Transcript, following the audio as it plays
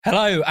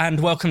Hello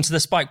and welcome to the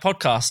Spike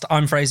podcast.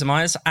 I'm Fraser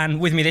Myers, and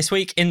with me this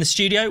week in the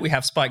studio we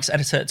have Spike's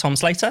editor Tom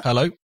Slater.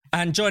 Hello.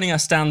 And joining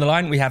us down the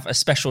line we have a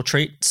special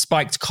treat,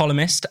 Spiked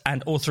columnist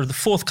and author of the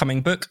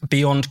forthcoming book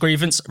Beyond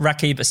Grievance,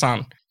 Rakib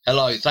Ehsan.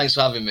 Hello, thanks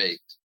for having me.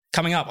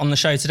 Coming up on the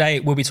show today,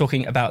 we'll be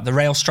talking about the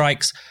rail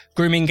strikes,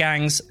 grooming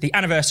gangs, the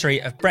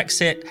anniversary of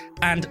Brexit,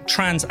 and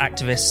trans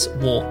activists'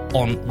 war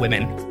on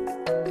women.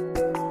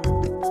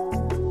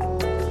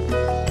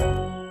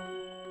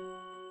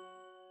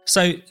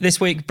 So this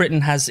week,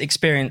 Britain has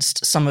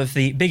experienced some of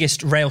the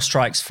biggest rail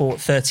strikes for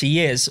 30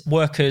 years.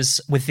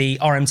 Workers with the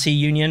RMT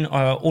union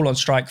are all on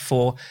strike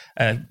for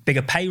a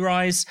bigger pay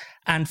rise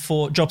and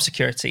for job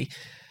security.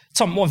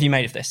 Tom, what have you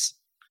made of this?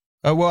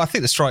 Well, I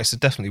think the strikes are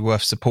definitely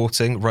worth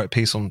supporting. I wrote a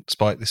piece on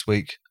Spike this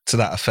week to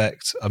that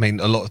effect. I mean,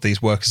 a lot of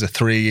these workers are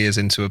 3 years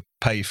into a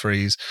pay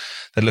freeze.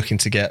 They're looking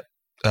to get,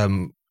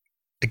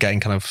 again,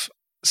 kind of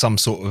some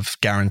sort of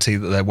guarantee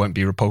that there won't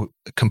be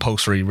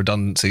compulsory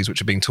redundancies,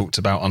 which are being talked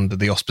about under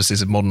the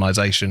auspices of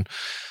modernisation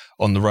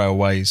on the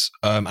railways.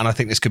 And I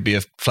think this could be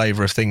a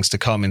flavour of things to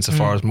come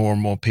insofar as more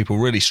and more people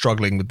really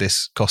struggling with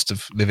this cost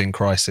of living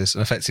crisis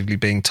and effectively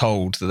being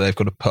told that they've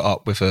got to put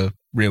up with a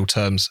real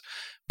terms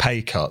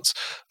pay cuts.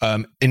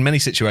 In many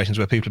situations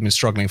where people have been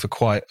struggling for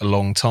quite a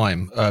long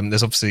time,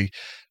 there's obviously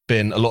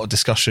been a lot of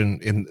discussion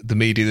in the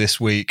media this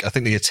week. I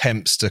think the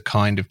attempts to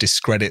kind of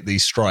discredit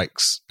these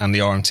strikes and the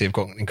RMT have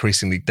gotten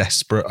increasingly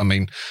desperate. I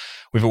mean,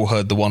 we've all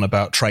heard the one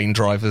about train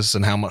drivers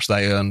and how much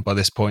they earn by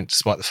this point,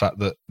 despite the fact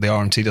that the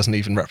RMT doesn't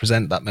even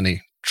represent that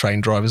many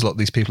train drivers. A lot of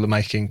these people are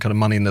making kind of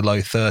money in the low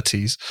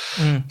 30s,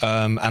 and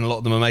a lot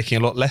of them are making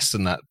a lot less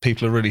than that.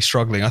 People are really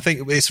struggling. I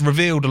think it's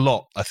revealed a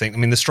lot. I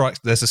mean, the strikes,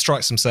 there's the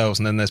strikes themselves,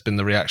 and then there's been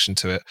the reaction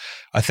to it.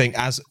 I think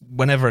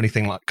whenever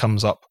anything like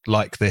comes up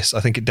like this,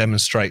 I think it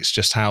demonstrates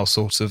just how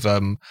sort of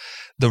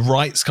the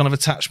right's kind of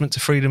attachment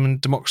to freedom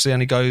and democracy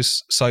only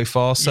goes so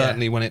far.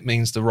 Certainly when it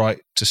means the right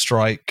to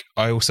strike.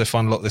 I also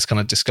find a lot of this kind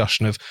of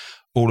discussion of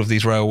all of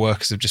these rail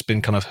workers have just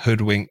been kind of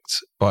hoodwinked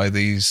by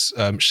these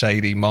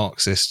shady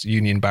Marxist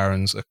union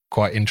barons, a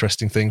quite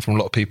interesting thing from a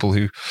lot of people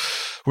who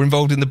were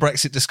involved in the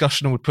Brexit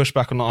discussion and would push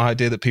back on the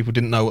idea that people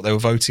didn't know what they were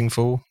voting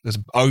for. There's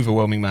an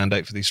overwhelming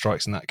mandate for these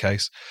strikes in that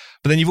case.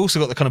 But then you've also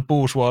got the kind of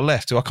bourgeois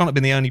left, who I can't have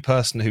been the only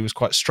person who was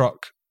quite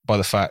struck by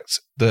the fact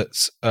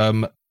that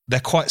they're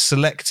quite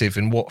selective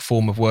in what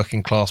form of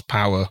working class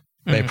power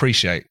they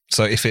appreciate.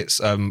 So if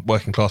it's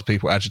working class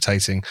people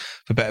agitating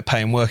for better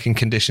pay and working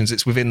conditions,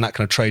 it's within that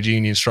kind of trade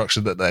union structure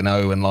that they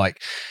know and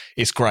like,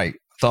 it's great.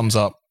 Thumbs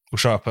up, we'll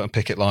show up at a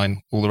picket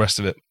line, all the rest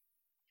of it.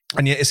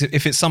 And yet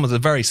if it's some of the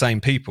very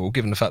same people,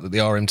 given the fact that the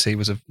RMT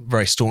was a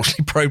very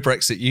staunchly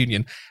pro-Brexit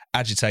union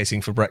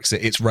agitating for Brexit,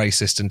 it's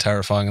racist and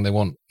terrifying and they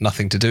want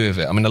nothing to do with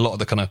it. I mean, a lot of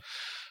the kind of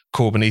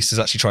Corbynistas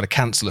actually try to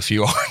cancel a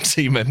few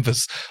RMT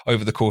members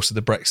over the course of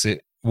the Brexit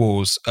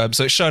wars.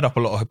 So it showed up a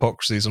lot of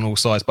hypocrisies on all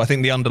sides. But I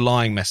think the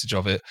underlying message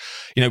of it,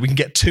 we can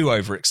get too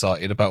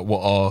overexcited about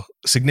what are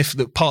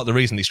significant. Part of the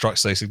reason these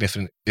strikes are so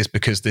significant is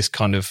because this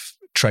kind of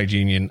trade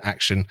union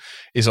action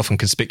is often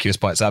conspicuous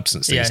by its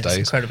absence these days.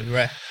 It's incredibly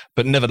rare.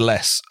 But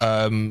nevertheless,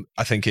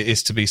 I think it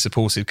is to be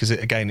supported because,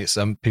 it's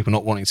people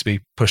not wanting to be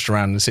pushed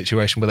around in a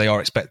situation where they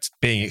are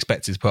being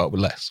expected to put up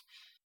with less.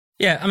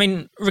 Yeah, I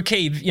mean,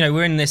 Rakib,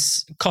 we're in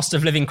this cost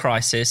of living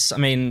crisis. I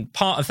mean,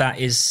 part of that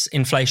is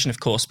inflation,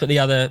 of course, but the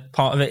other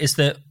part of it is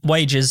that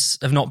wages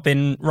have not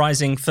been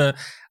rising for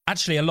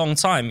actually a long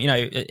time.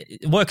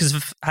 Workers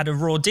have had a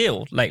raw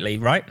deal lately,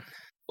 right?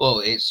 Well,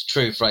 it's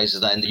true,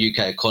 Fraser, that in the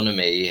UK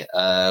economy,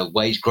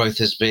 wage growth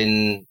has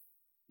been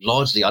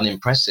largely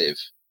unimpressive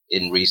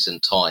in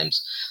recent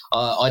times.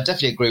 I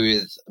definitely agree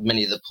with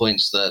many of the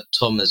points that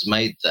Tom has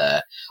made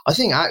there. I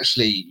think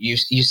actually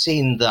you've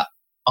seen that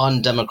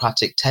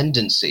undemocratic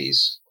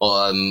tendencies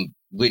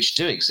which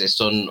do exist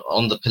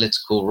on the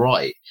political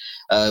right.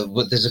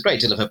 There's a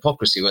great deal of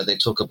hypocrisy where they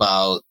talk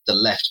about the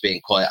left being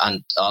quite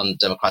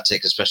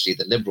undemocratic, especially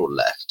the liberal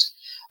left.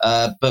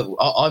 But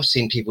I've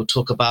seen people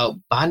talk about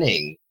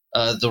banning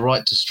the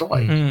right to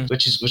strike,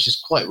 which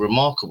is quite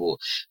remarkable.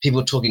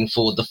 People talking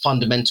for the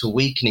fundamental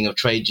weakening of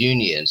trade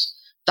unions.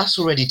 That's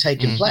already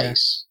taken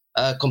place.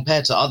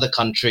 Compared to other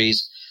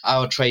countries,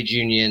 our trade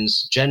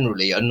unions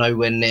generally are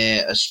nowhere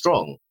near as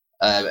strong.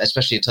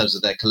 Especially in terms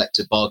of their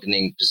collective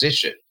bargaining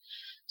position.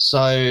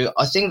 So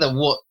I think that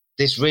what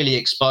this really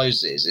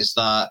exposes is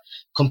that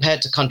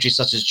compared to countries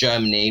such as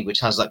Germany, which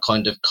has that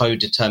kind of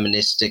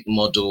co-deterministic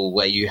model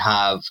where you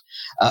have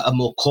a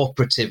more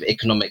cooperative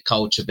economic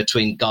culture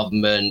between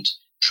government,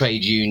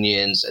 trade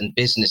unions and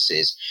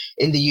businesses,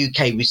 in the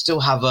UK, we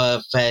still have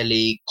a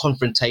fairly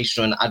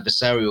confrontational and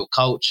adversarial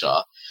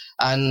culture.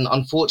 And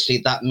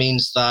unfortunately, that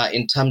means that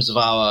in terms of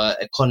our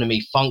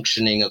economy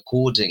functioning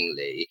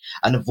accordingly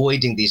and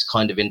avoiding these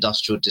kind of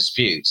industrial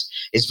disputes,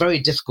 it's very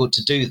difficult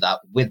to do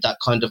that with that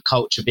kind of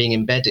culture being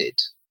embedded.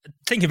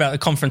 Thinking about the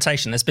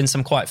confrontation, there's been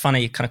some quite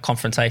funny kind of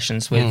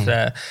confrontations with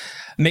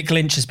Mick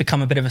Lynch has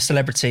become a bit of a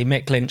celebrity.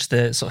 Mick Lynch,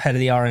 the sort of head of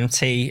the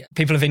RMT,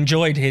 people have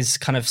enjoyed his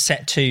kind of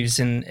set twos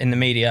in the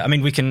media. I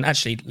mean,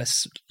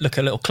 let's look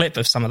at a little clip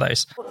of some of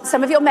those.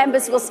 Some of your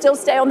members will still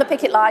stay on the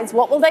picket lines.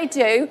 What will they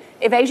do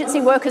if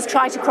agency workers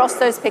try to cross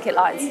those picket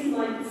lines?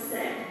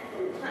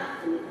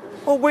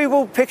 Well, we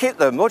will picket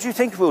them. What do you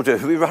think we'll do?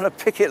 We run a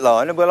picket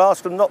line and we'll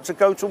ask them not to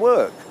go to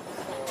work.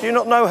 Do you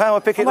not know how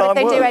a picket line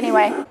works? What if they do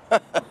anyway?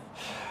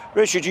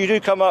 Richard, you do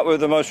come up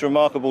with the most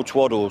remarkable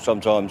twaddle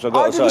sometimes, I've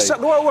got to say.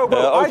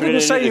 I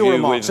didn't say you were a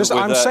Marxist.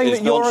 I'm saying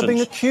that you're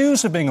being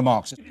accused of being a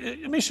Marxist.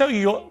 Let me show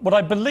you what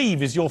I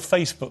believe is your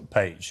Facebook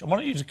page. I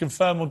want you to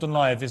confirm or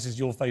deny if this is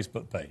your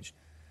Facebook page.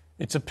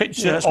 It's a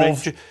picture of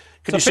the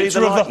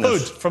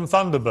hood from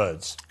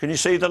Thunderbirds. Can you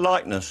see the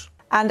likeness?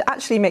 And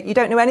actually, Mick, you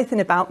don't know anything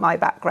about my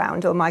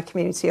background or my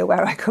community or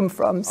where I come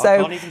from. So I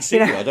can't even see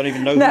you. I don't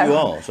even know who you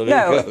are. So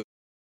there you go.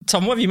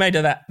 Tom, what have you made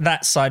of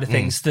that side of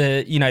things?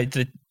 The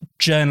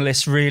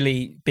journalists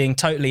really being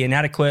totally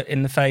inadequate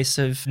in the face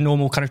of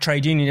normal kind of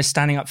trade unionists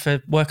standing up for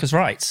workers'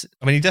 rights.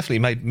 I mean, he definitely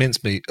made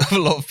mincemeat of a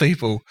lot of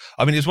people.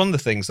 I mean, it's one of the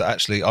things that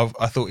actually I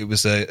thought it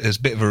was a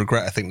bit of a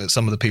regret. I think that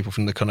some of the people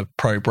from the kind of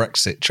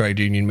pro-Brexit trade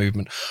union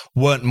movement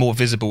weren't more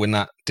visible in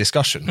that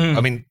discussion.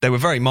 I mean, they were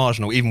very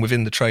marginal, even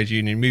within the trade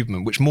union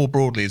movement, which more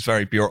broadly is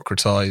very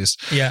bureaucratized,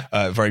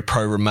 very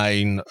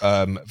pro-Remain,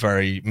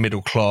 very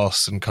middle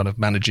class and kind of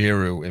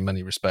managerial in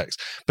many respects.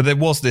 But there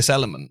was this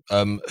element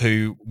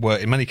who were,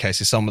 in many cases,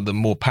 some of the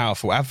more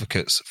powerful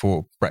advocates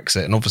for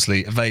Brexit, and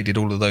obviously evaded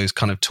all of those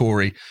kind of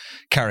Tory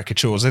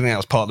caricatures. I think that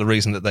was part of the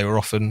reason that they were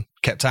often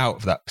kept out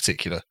of that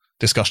particular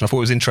discussion. I thought it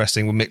was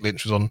interesting when Mick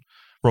Lynch was on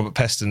Robert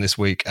Peston this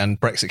week and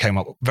Brexit came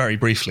up very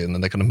briefly and then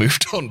they kind of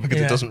moved on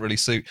because it doesn't really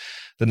suit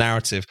the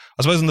narrative.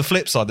 I suppose on the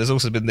flip side, there's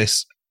also been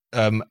this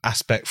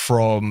aspect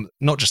from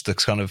not just the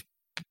kind of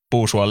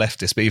bourgeois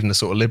leftists, but even the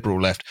sort of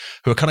liberal left,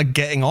 who are kind of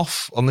getting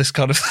off on this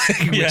kind of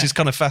thing, which is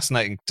kind of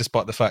fascinating,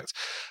 despite the fact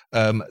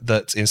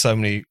that in so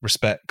many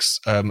respects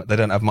they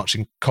don't have much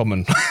in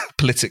common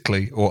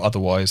politically or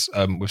otherwise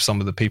with some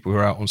of the people who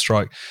are out on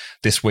strike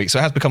this week. So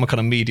it has become a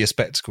kind of media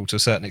spectacle to a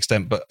certain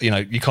extent, but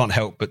you can't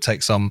help but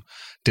take some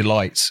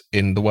delight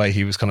in the way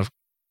he was kind of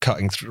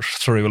cutting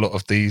through a lot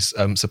of these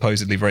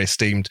supposedly very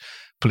esteemed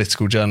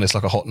political journalists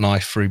like a hot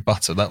knife through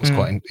butter. That was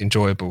quite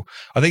enjoyable.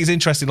 I think it's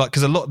interesting,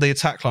 because a lot of the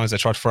attack lines they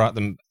try to throw at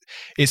them,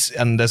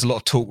 and there's a lot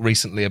of talk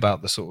recently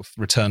about the sort of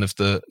return of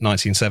the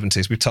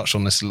 1970s. We've touched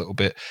on this a little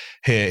bit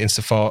here,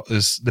 insofar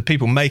as the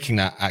people making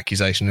that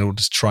accusation in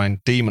order to try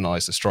and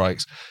demonise the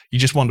strikes, you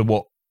just wonder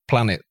what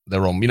planet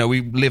they're on. We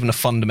live in a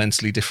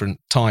fundamentally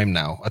different time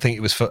now. I think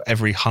it was for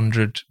every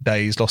 100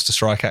 days lost to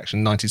strike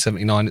action in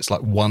 1979, it's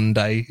like 1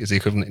 day is the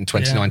equivalent in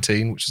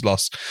 2019, which is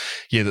last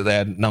year that they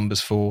had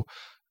numbers for.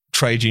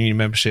 Trade union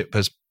membership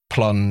has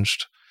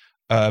plunged.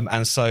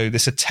 And so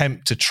this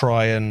attempt to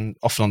try and,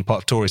 often on the part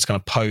of Tories, kind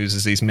of pose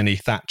as these mini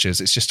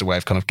Thatchers, it's just a way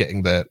of kind of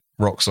getting their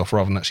rocks off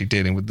rather than actually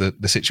dealing with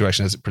the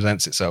situation as it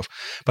presents itself.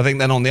 But I think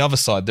then on the other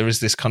side, there is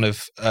this kind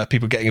of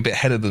people getting a bit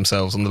ahead of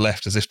themselves on the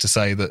left, as if to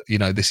say that,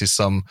 this is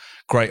some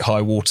great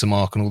high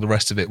watermark and all the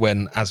rest of it,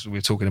 when, as we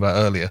were talking about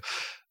earlier,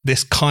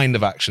 this kind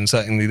of action,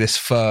 certainly this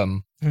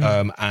firm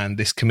and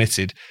this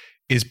committed,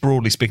 is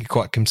broadly speaking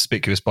quite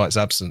conspicuous by its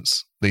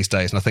absence these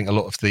days. And I think a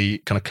lot of the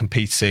kind of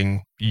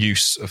competing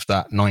use of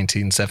that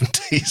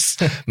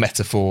 1970s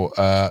metaphor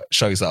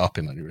shows that up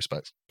in many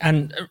respects.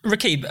 And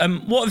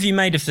Rakib, what have you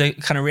made of the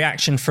kind of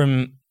reaction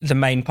from the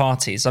main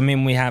parties? I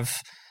mean, we have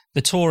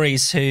the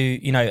Tories who,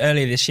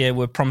 earlier this year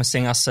were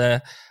promising us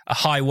a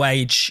high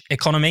wage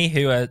economy,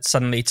 who are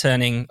suddenly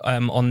turning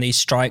on these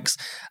strikes.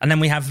 And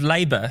then we have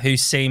Labour, who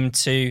seem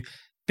to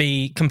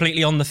be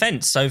completely on the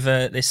fence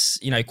over this,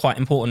 quite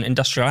important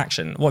industrial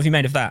action. What have you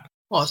made of that?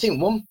 Well, I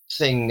think one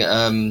thing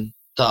that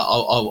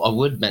I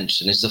would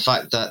mention is the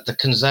fact that the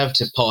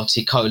Conservative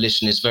Party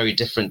coalition is very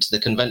different to the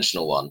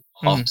conventional one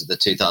after the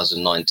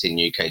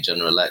 2019 UK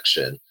general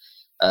election.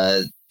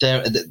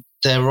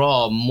 There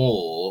are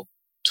more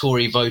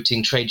Tory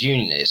voting trade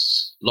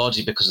unionists,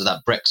 largely because of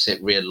that Brexit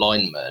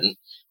realignment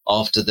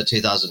after the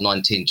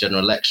 2019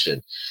 general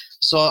election.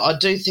 So I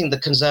do think the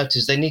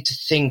Conservatives, they need to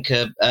think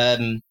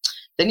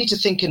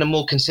in a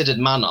more considered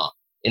manner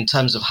in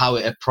terms of how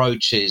it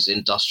approaches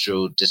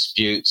industrial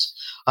disputes.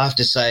 I have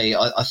to say,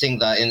 I think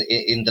that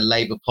in the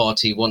Labour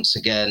Party, once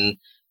again,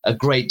 a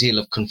great deal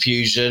of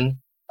confusion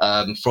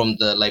from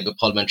the Labour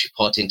Parliamentary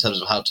Party in terms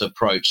of how to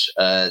approach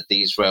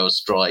these rail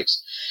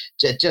strikes.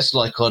 Just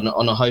like on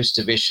a host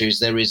of issues,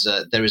 there is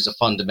a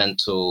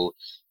fundamental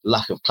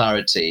lack of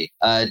clarity.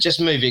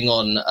 Just moving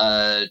on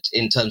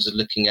in terms of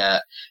looking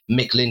at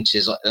Mick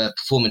Lynch's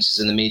performances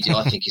in the media,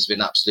 I think he's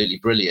been absolutely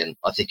brilliant.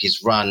 I think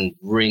he's ran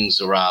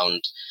rings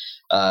around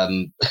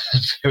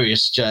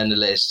various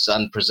journalists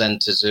and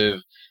presenters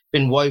who've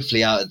been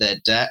woefully out of their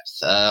depth.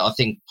 I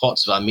think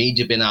parts of our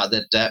media have been out of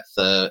their depth.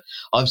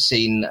 I've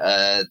seen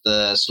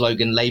the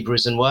slogan, Labour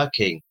isn't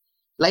working.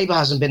 Labour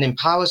hasn't been in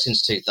power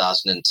since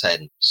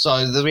 2010.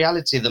 So the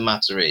reality of the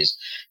matter is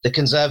the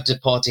Conservative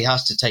Party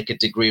has to take a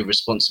degree of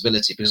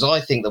responsibility, because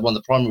I think that one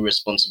of the primary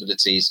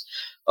responsibilities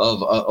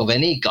of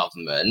any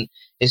government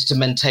is to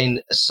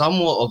maintain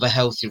somewhat of a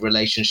healthy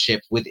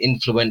relationship with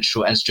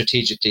influential and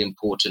strategically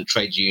important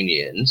trade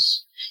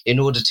unions in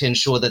order to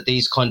ensure that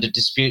these kind of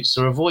disputes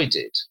are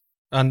avoided.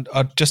 And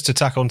just to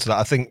tack onto that,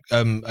 I think,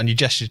 and you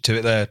gestured to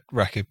it there,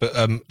 Rakib, but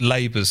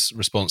Labour's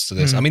response to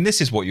this, I mean,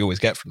 this is what you always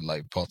get from the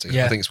Labour Party.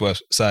 Yeah. I think it's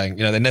worth saying,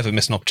 they never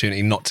miss an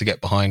opportunity not to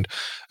get behind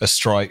a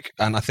strike.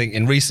 And I think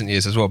in recent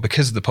years as well,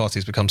 because the party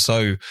has become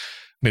so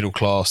middle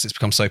class, it's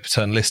become so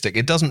paternalistic,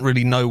 it doesn't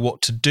really know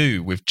what to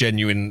do with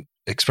genuine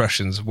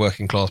expressions of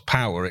working class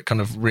power. It kind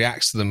of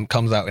reacts to them,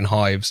 comes out in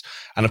hives.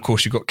 And of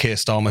course, you've got Keir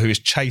Starmer, who is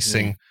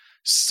chasing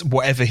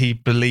whatever he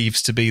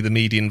believes to be the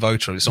median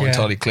voter. It's not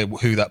entirely clear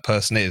who that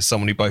person is.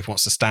 Someone who both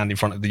wants to stand in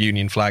front of the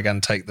union flag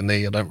and take the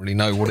knee. I don't really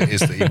know what it is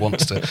that he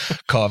wants to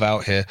carve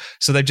out here.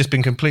 So they've just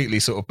been completely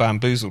sort of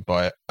bamboozled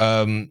by it.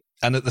 And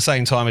at the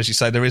same time, as you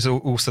say, there is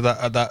also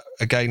that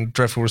again,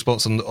 dreadful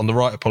response on the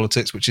right of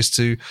politics, which is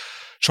to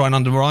try and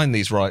undermine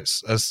these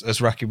rights, as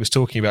Rakib was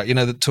talking about.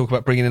 That talk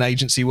about bringing in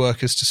agency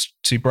workers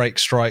to break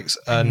strikes,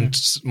 and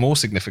more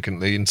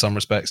significantly, in some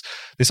respects,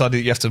 this idea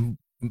that you have to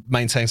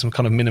maintain some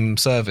kind of minimum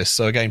service.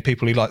 So again,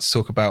 people who like to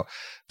talk about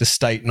the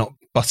state not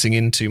butting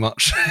in too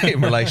much in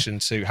relation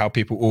to how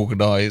people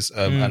organise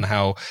and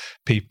how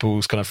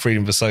people's kind of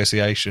freedom of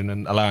association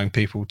and allowing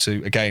people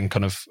to, again,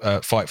 kind of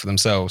fight for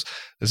themselves.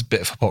 There's a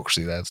bit of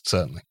hypocrisy there,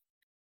 certainly.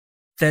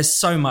 There's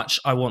so much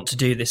I want to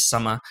do this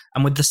summer,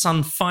 and with the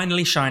sun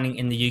finally shining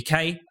in the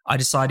UK, I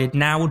decided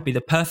now would be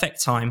the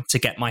perfect time to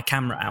get my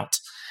camera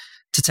out.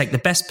 To take the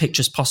best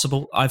pictures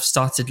possible, I've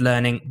started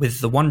learning with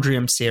the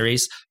Wondrium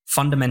series,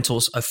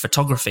 Fundamentals of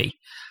Photography.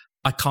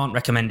 I can't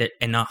recommend it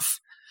enough.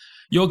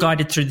 You're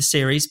guided through the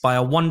series by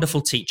a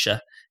wonderful teacher,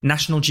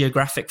 National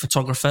Geographic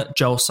photographer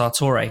Joel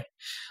Sartore.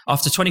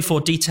 After 24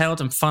 detailed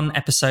and fun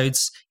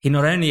episodes, he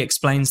not only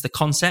explains the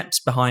concepts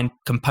behind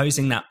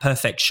composing that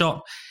perfect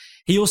shot,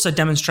 he also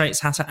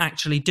demonstrates how to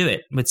actually do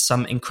it with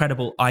some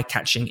incredible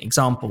eye-catching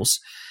examples.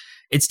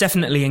 It's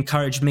definitely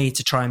encouraged me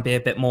to try and be a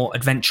bit more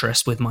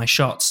adventurous with my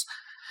shots.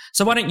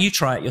 So why don't you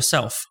try it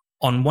yourself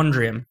on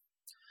Wondrium?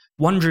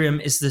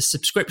 Wondrium is the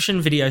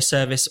subscription video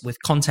service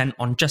with content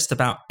on just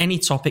about any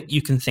topic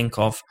you can think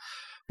of.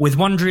 With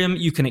Wondrium,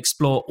 you can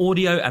explore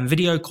audio and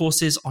video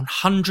courses on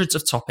hundreds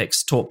of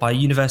topics taught by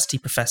university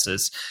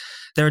professors.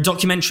 There are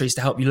documentaries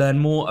to help you learn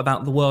more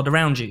about the world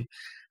around you.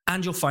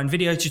 And you'll find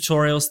video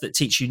tutorials that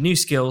teach you new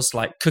skills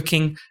like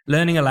cooking,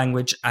 learning a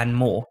language, and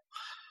more.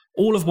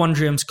 All of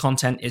Wondrium's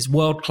content is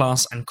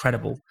world-class and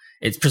credible.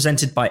 It's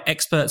presented by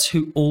experts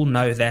who all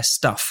know their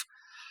stuff.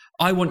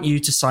 I want you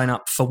to sign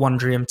up for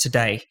Wondrium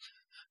today.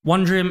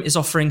 Wondrium is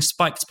offering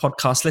Spiked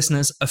podcast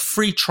listeners a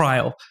free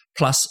trial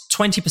plus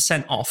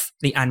 20% off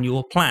the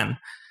annual plan.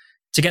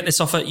 To get this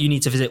offer, you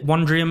need to visit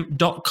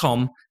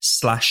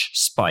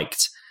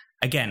wondrium.com/spiked.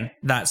 Again,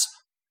 that's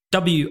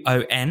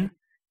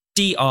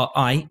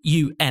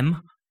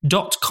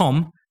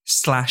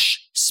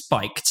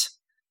wondrium.com/spiked.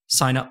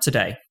 Sign up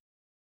today.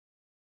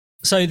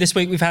 So this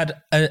week we've had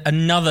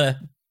another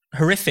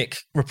horrific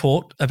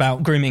report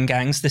about grooming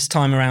gangs, this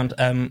time around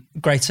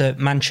Greater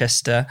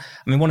Manchester.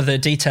 I mean, one of the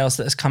details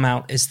that has come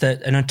out is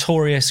that a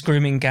notorious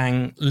grooming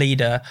gang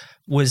leader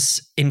was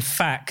in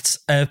fact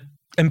an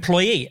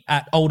employee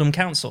at Oldham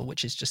Council,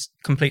 which is just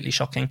completely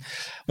shocking.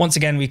 Once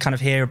again, we kind of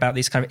hear about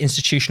these kind of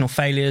institutional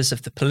failures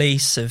of the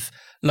police, of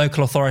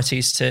local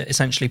authorities to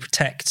essentially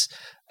protect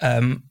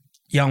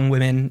young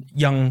women,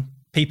 young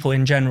people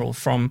in general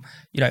from,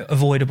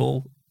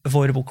 avoidable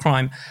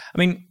crime. I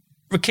mean,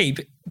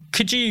 Rakib,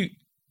 could you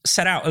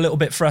set out a little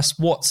bit for us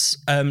what's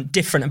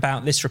different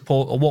about this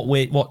report, or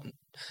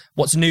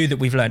what's new that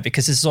we've learned?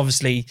 Because this is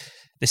obviously,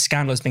 this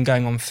scandal has been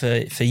going on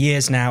for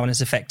years now and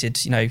has affected,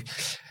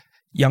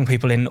 young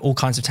people in all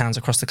kinds of towns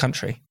across the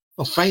country.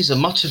 Well, Fraser,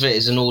 much of it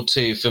is an all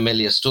too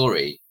familiar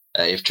story,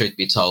 if truth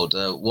be told.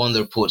 One of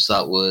the reports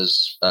that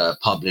was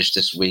published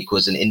this week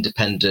was an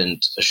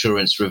independent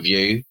assurance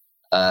review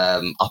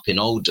up in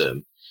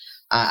Oldham.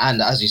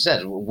 And as you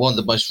said, one of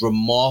the most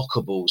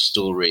remarkable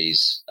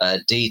stories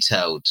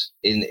detailed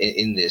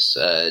in this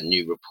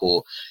new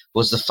report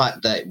was the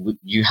fact that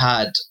you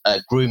had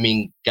a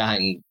grooming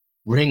gang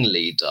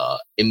ringleader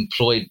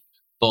employed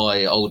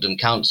by Oldham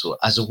Council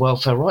as a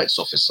welfare rights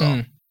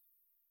officer,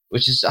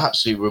 which is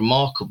absolutely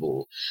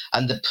remarkable.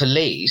 And the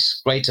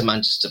police, Greater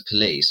Manchester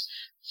Police,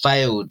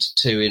 failed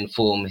to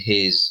inform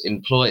his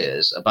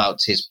employers about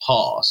his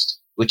past,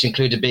 which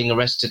included being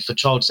arrested for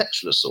child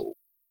sexual assault,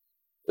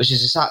 which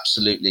is just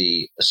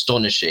absolutely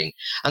astonishing.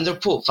 And the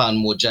report found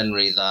more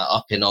generally that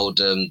up in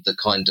Oldham, the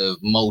kind of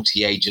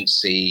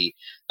multi-agency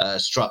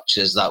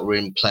structures that were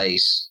in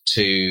place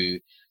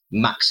to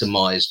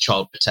maximise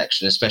child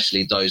protection,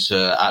 especially those who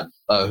are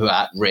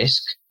at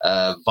risk,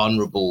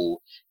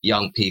 vulnerable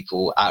young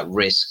people at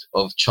risk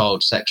of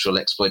child sexual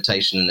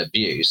exploitation and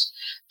abuse,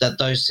 that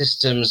those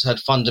systems had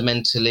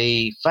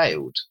fundamentally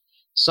failed.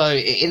 So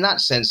in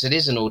that sense, it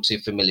is an all too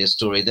familiar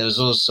story. There was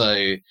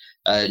also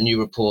a new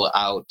report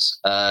out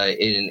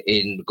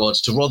in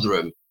regards to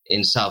Rotherham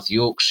in South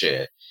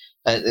Yorkshire,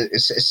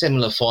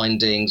 Similar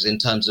findings in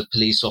terms of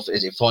police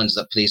officers. It finds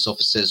that police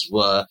officers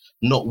were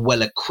not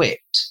well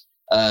equipped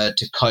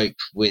to cope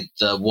with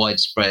the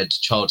widespread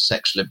child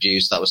sexual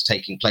abuse that was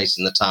taking place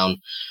in the town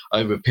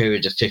over a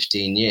period of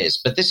 15 years.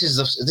 But this is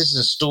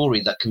a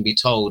story that can be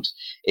told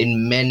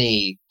in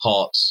many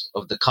parts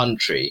of the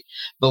country.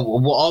 But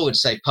what I would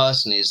say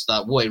personally is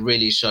that what it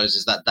really shows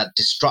is that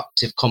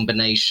destructive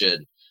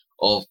combination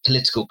of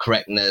political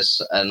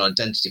correctness and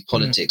identity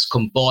politics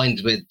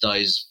combined with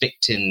those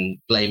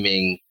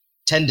victim-blaming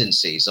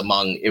tendencies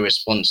among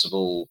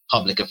irresponsible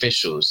public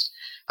officials.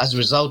 As a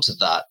result of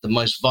that, the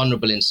most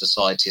vulnerable in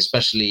society,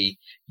 especially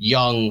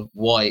young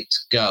white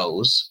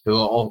girls who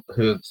are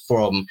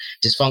from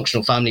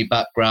dysfunctional family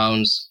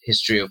backgrounds,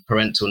 history of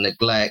parental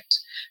neglect,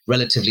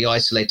 relatively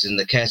isolated in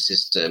the care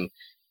system,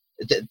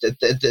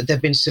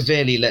 they've been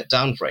severely let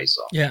down,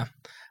 Fraser. Yeah.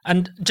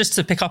 And just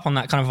to pick up on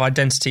that kind of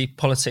identity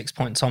politics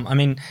point, Tom, I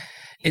mean,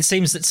 it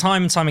seems that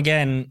time and time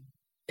again,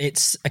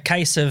 it's a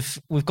case of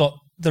we've got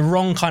the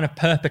wrong kind of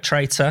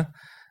perpetrator.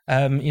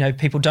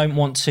 People don't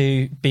want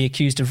to be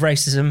accused of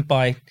racism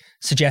by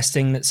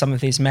suggesting that some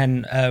of these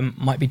men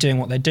might be doing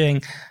what they're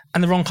doing,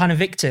 and the wrong kind of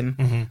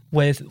victim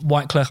with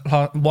white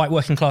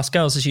working class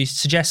girls, as you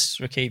suggest,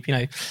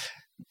 Rakib,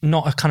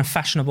 not a kind of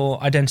fashionable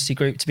identity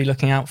group to be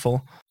looking out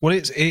for. Well,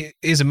 it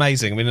is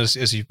amazing. I mean,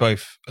 as you've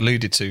both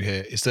alluded to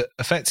here, is that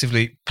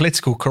effectively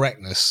political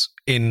correctness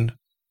in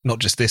not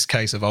just this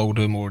case of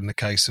Oldham or in the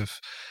case of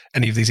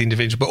any of these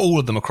individuals, but all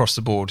of them across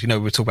the board.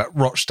 We're talking about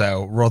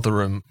Rochdale,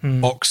 Rotherham,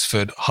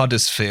 Oxford,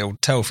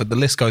 Huddersfield, Telford. The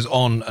list goes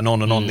on and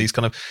on and on. These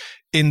kind of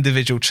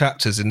individual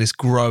chapters in this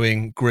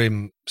growing,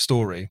 grim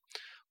story.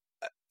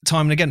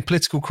 Time and again,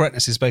 political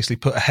correctness is basically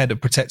put ahead of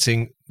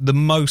protecting the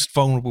most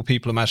vulnerable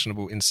people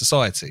imaginable in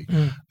society.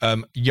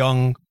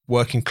 Young,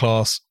 working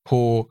class,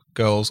 poor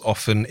girls,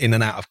 often in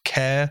and out of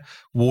care,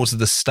 wards of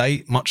the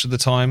state much of the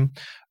time,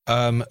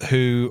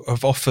 who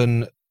have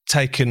often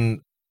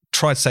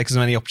tried to take as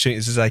many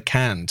opportunities as they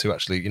can to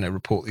actually,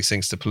 report these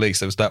things to police.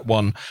 There was that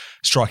one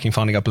striking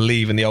finding, I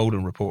believe, in the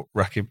Oldham report,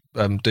 Rakib,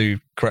 do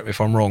correct me if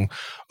I'm wrong,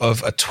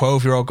 of a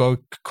 12-year-old girl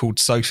called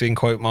Sophie, in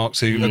quote marks,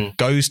 who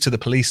goes to the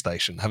police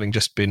station having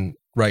just been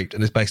raped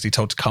and is basically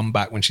told to come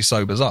back when she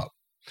sobers up.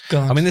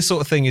 God. I mean, this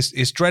sort of thing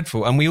is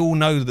dreadful. And we all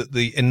know that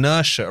the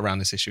inertia around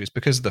this issue is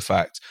because of the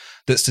fact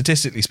that,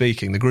 statistically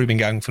speaking, the grooming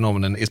gang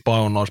phenomenon is by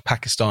and large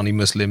Pakistani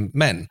Muslim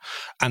men.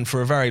 And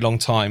for a very long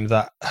time,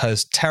 that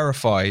has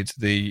terrified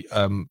the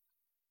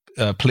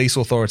police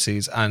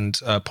authorities and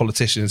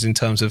politicians in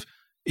terms of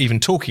even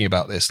talking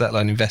about this, let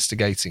alone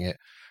investigating it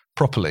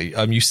properly.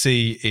 You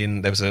see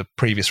there was a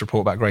previous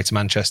report about Greater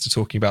Manchester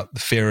talking about the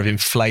fear of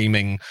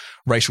inflaming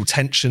racial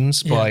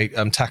tensions by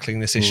tackling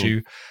this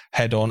issue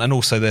head on. And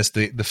also there's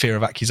the fear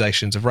of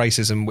accusations of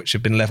racism, which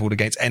have been levelled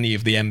against any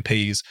of the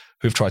MPs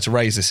who've tried to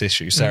raise this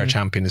issue. Sarah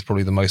Champion is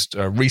probably the most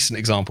recent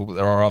example, but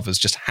there are others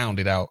just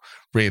hounded out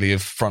really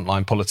of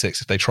frontline politics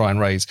if they try and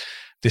raise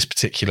this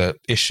particular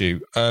issue.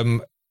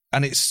 And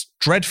it's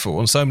dreadful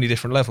on so many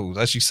different levels.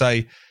 As you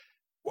say,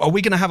 are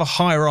we going to have a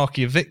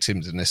hierarchy of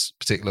victims in this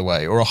particular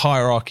way, or a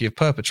hierarchy of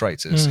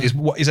perpetrators?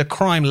 Is a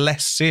crime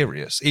less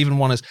serious, even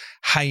one as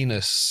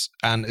heinous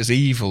and as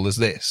evil as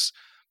this,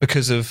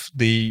 because of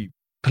the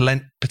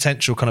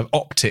potential kind of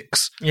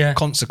optics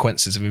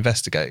consequences of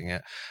investigating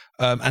it?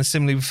 And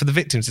similarly for the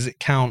victims, does it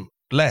count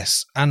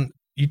less? And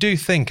you do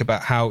think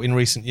about how in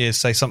recent years,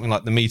 say something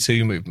like the Me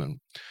Too movement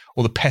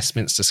or the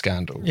Pestminster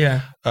scandal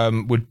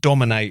would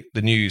dominate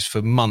the news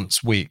for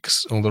months,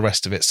 weeks, all the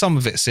rest of it. Some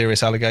of it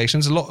serious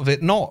allegations, a lot of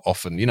it not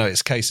often.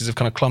 It's cases of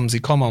kind of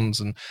clumsy comments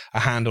and a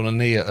hand on a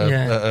knee at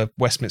a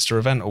Westminster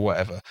event or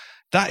whatever.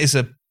 That is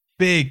a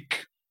big,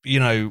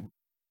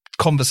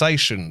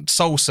 conversation,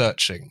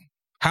 soul-searching.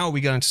 How are we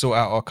going to sort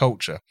out our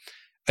culture?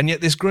 And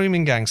yet this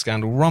grooming gang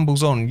scandal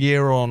rumbles on,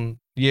 year on,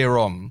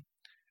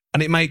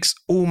 and it makes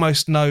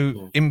almost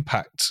no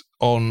impact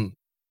on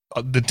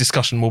the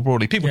discussion more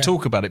broadly. People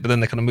talk about it, but then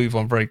they kind of move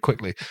on very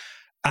quickly.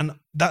 And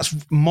that's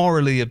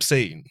morally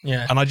obscene.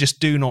 And I just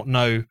do not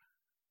know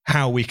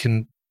how we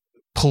can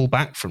pull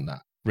back from that,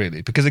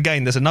 really. Because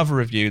again, there's another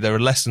review, there are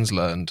lessons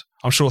learned.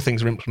 I'm sure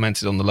things are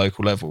implemented on the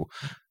local level.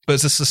 But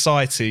as a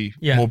society,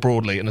 more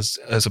broadly, and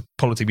as a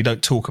polity, we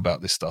don't talk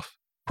about this stuff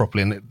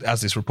properly. And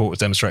as this report has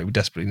demonstrated, we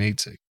desperately need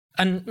to.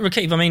 And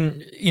Rakib, I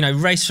mean,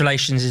 race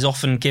relations is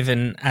often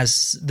given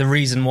as the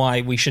reason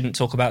why we shouldn't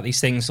talk about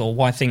these things or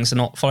why things are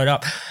not followed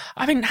up.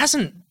 I mean,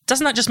 doesn't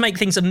that just make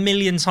things a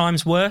million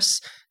times worse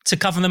to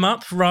cover them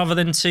up rather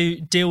than to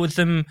deal with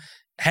them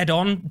head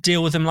on,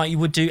 deal with them like you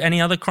would do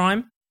any other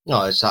crime?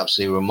 No, it's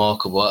absolutely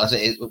remarkable. I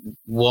think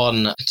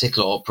one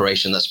particular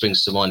operation that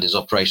springs to mind is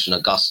Operation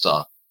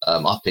Augusta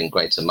up in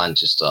Greater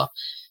Manchester,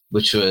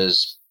 which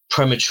was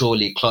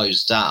prematurely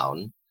closed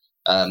down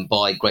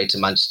by Greater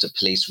Manchester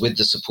Police with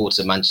the support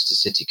of Manchester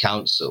City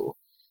Council.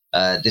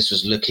 This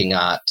was looking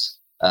at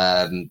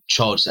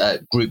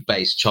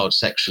group-based child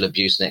sexual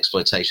abuse and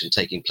exploitation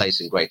taking place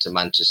in Greater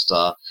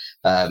Manchester.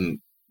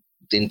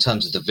 In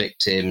terms of the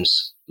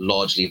victims,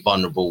 largely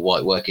vulnerable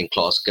white working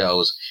class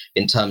girls.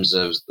 In terms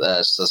of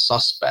the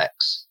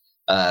suspects,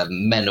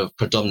 men of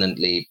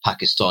predominantly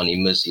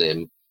Pakistani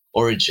Muslim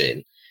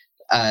origin,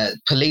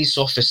 police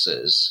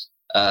officers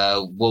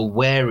were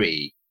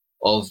wary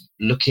of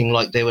looking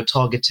like they were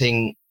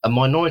targeting a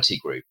minority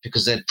group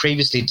because they'd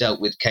previously dealt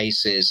with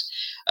cases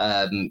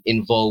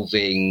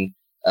involving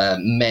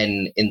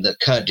men in the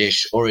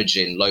Kurdish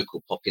origin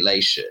local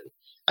population.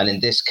 And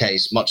in this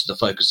case, much of the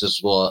focus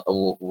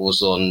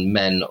was on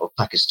men of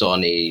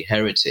Pakistani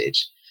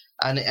heritage.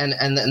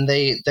 And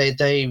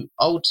they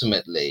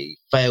ultimately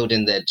failed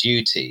in their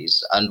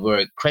duties and were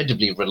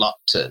incredibly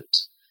reluctant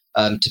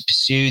to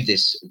pursue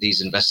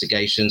these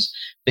investigations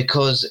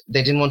because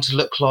they didn't want to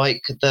look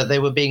like that they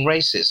were being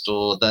racist,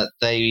 or that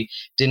they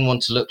didn't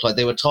want to look like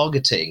they were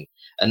targeting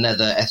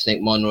another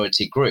ethnic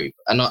minority group.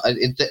 And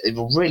it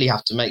will really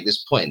have to make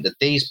this point that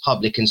these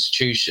public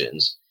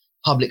institutions,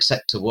 public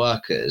sector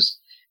workers,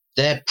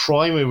 their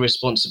primary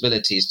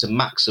responsibility is to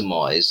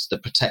maximize the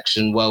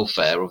protection and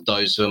welfare of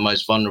those who are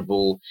most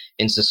vulnerable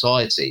in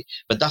society.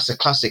 But that's a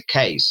classic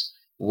case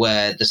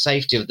where the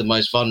safety of the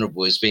most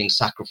vulnerable is being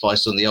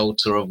sacrificed on the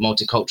altar of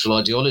multicultural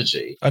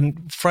ideology.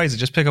 And Fraser,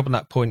 just pick up on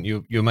that point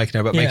you're making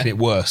there about making it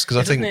worse, because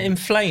I think doesn't it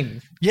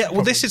inflame? Yeah,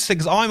 well, this is the thing,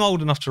 because I'm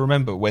old enough to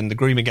remember when the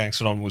grooming gang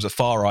phenomenon was a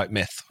far right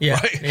myth. Yeah,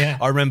 right? yeah.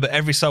 I remember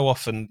every so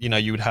often,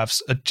 you would have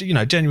a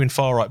genuine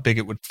far right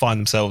bigot would find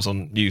themselves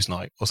on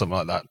Newsnight or something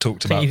like that.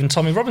 Talked about. Even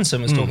Tommy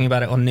Robinson was talking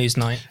about it on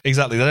Newsnight.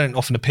 Exactly, they don't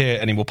often appear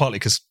anymore. Partly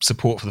because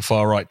support for the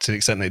far right, to the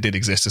extent that it did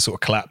exist, has sort of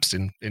collapsed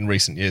in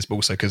recent years, but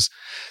also because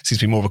it seems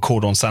to be more of a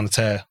cordon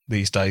sanitaire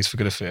these days, for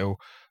good or for ill.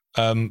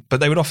 But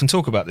they would often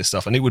talk about this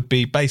stuff and it would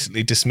be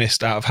basically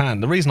dismissed out of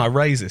hand. The reason I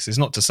raise this is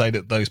not to say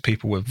that those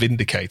people were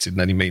vindicated in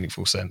any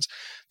meaningful sense.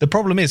 The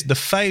problem is the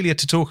failure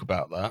to talk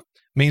about that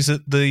means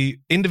that the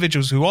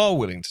individuals who are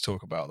willing to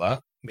talk about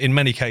that, in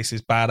many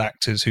cases bad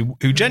actors who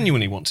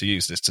genuinely want to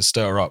use this to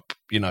stir up,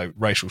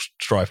 racial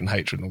strife and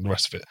hatred and all the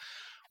rest of it,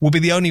 will be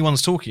the only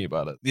ones talking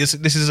about it. This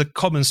is a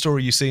common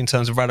story you see in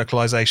terms of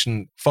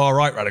radicalisation,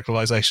 far-right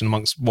radicalisation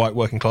amongst white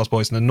working class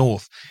boys in the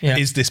North,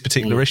 is this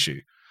particular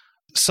issue.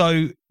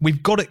 So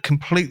we've got it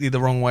completely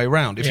the wrong way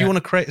around. If you want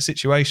to create a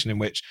situation in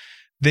which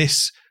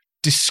this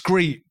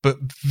discrete but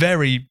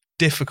very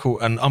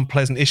difficult and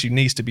unpleasant issue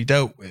needs to be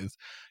dealt with,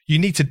 you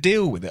need to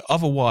deal with it.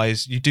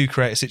 Otherwise, you do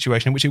create a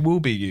situation in which it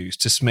will be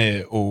used to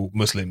smear all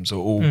Muslims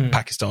or all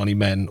Pakistani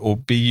men, or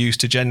be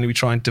used to genuinely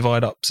try and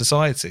divide up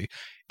society.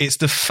 It's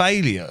the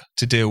failure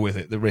to deal with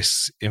it that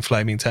risks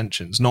inflaming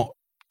tensions, not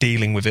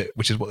dealing with it,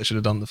 which is what they should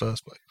have done in the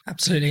first place.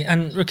 Absolutely.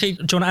 And Rakib, do you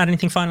want to add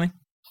anything finally?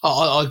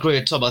 I agree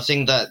with Tom. I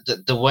think that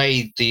the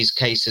way these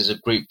cases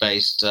of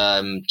group-based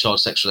child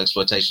sexual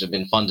exploitation have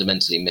been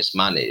fundamentally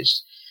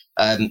mismanaged,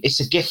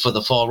 it's a gift for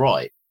the far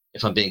right,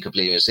 if I'm being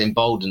completely honest. It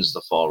emboldens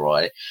the far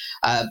right.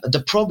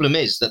 The problem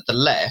is that the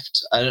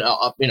left, I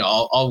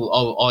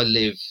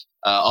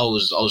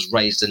was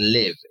raised and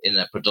live in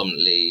a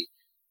predominantly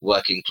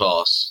working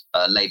class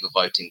Labour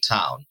voting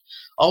town.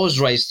 I was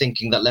raised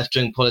thinking that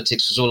left-wing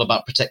politics was all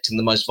about protecting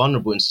the most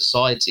vulnerable in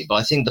society. But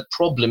I think the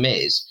problem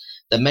is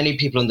that many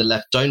people on the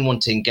left don't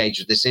want to engage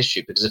with this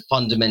issue because it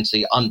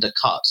fundamentally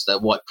undercuts their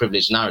white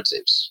privilege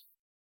narratives.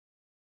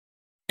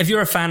 If you're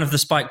a fan of the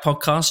Spike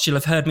podcast, you'll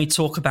have heard me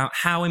talk about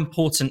how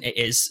important it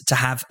is to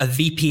have a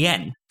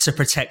VPN to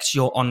protect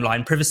your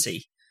online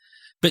privacy.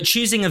 But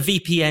choosing a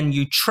VPN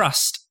you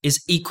trust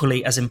is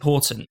equally as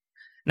important.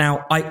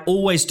 Now, I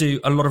always do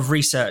a lot of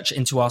research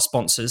into our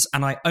sponsors,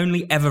 and I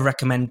only ever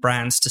recommend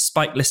brands to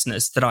Spike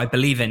listeners that I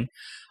believe in.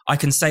 I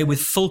can say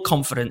with full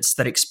confidence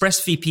that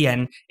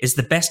ExpressVPN is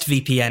the best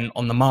VPN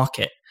on the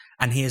market,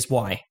 and here's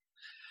why.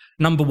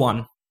 Number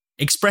one,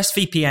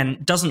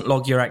 ExpressVPN doesn't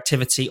log your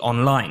activity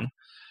online.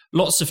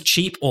 Lots of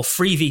cheap or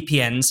free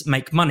VPNs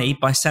make money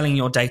by selling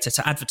your data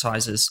to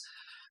advertisers,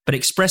 but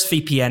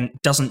ExpressVPN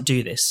doesn't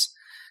do this.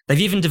 They've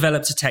even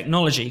developed a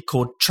technology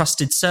called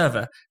Trusted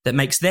Server that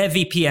makes their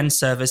VPN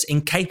servers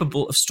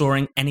incapable of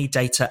storing any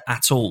data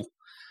at all.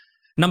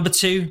 Number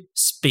two,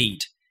 speed.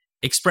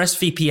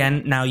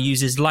 ExpressVPN now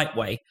uses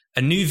Lightway,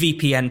 a new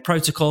VPN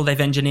protocol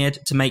they've engineered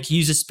to make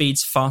user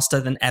speeds faster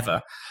than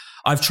ever.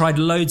 I've tried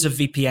loads of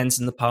VPNs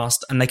in the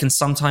past and they can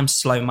sometimes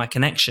slow my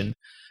connection,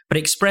 but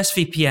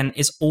ExpressVPN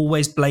is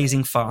always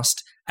blazing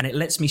fast and it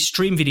lets me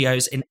stream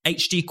videos in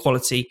HD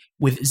quality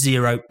with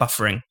zero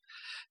buffering.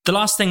 The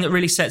last thing that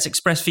really sets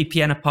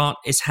ExpressVPN apart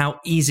is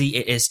how easy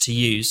it is to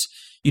use.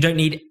 You don't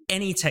need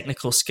any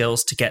technical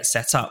skills to get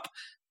set up.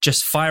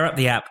 Just fire up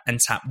the app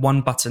and tap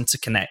one button to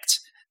connect.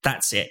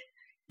 That's it.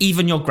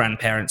 Even your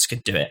grandparents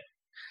could do it.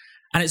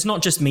 And it's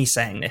not just me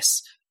saying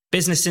this.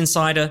 Business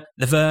Insider,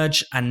 The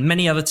Verge, and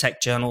many other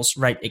tech journals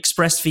rate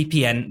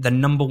ExpressVPN the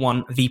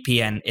 #1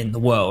 VPN in the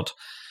world.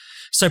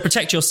 So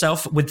protect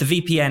yourself with the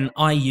VPN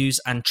I use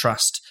and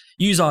trust.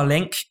 Use our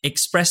link,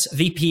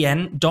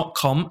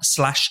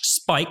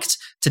 expressvpn.com/spiked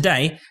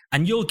today,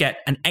 and you'll get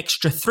an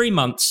extra 3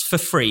 months for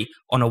free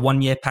on a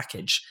 1-year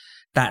package.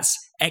 That's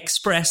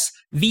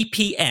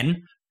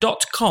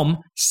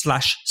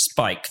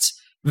expressvpn.com/spiked.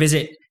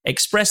 Visit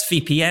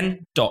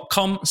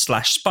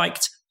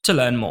expressvpn.com/spiked to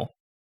learn more.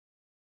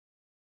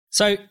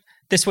 So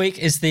This week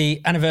is the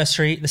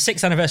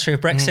 6th anniversary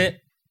of Brexit.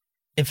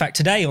 In fact,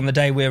 today, on the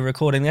day we're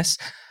recording this,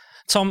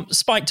 Tom,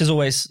 Spiked has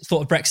always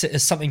thought of Brexit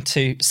as something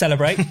to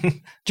celebrate. Do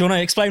you want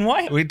to explain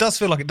why? Well, it does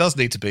feel like it does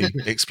need to be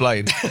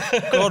explained.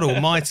 God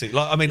almighty.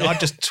 I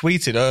just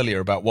tweeted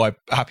earlier about why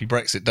Happy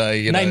Brexit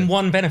Day. Name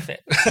one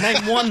benefit.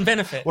 Name one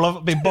benefit. Well,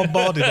 I've been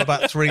bombarded by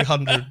about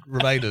 300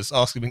 Remainers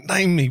asking me,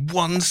 name me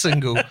one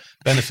single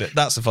benefit.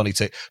 That's a funny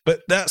tick.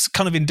 But that's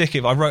kind of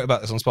indicative. I wrote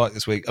about this on Spike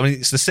this week. I mean,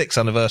 it's the 6th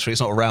anniversary.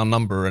 It's not a round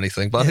number or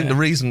anything. But I think the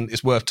reason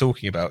it's worth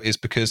talking about is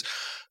because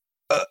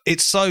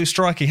it's so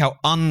striking how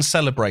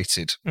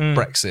uncelebrated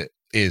Brexit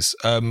is.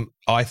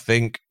 I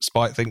think,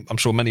 Spike think, I'm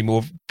sure many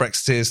more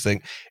Brexiteers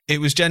think,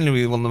 it was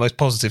genuinely one of the most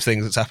positive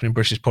things that's happened in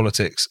British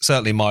politics,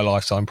 certainly in my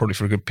lifetime, probably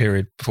for a good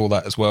period before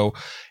that as well.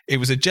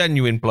 It was a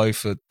genuine blow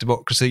for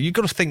democracy. You've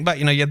got to think back,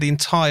 you had the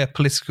entire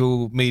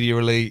political media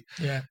elite,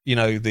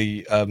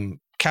 the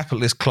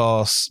capitalist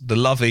class, the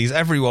lovies,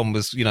 everyone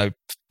was,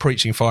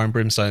 preaching fire and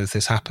brimstone as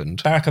this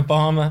happened. Barack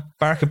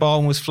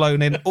Obama was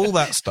flown in, all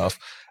that stuff.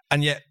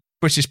 And yet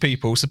British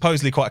people,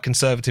 supposedly quite a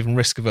conservative and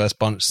risk-averse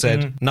bunch,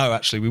 said, no,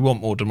 actually, we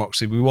want more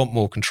democracy, we want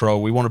more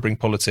control, we want to bring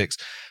politics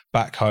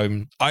back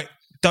home. I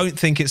don't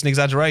think it's an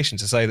exaggeration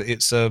to say that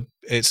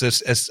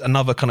it's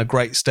another kind of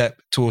great step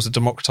towards the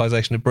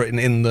democratisation of Britain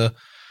in the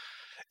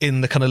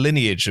kind of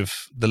lineage of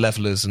the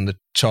Levellers and the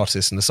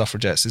Chartists and the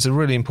suffragettes. It's a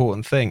really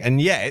important thing.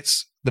 And yet,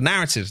 the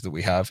narrative that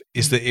we have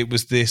is that it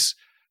was this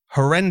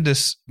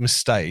horrendous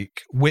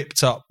mistake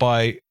whipped up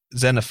by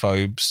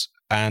xenophobes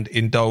and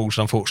indulged,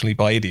 unfortunately,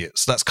 by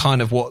idiots. That's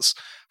kind of what's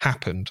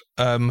happened.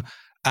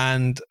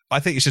 And I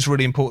think it's just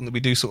really important that we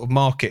do sort of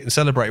mark it and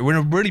celebrate. We're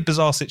in a really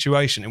bizarre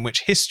situation in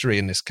which history,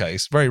 in this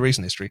case, very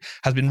recent history,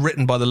 has been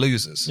written by the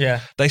losers.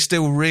 Yeah. They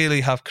still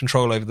really have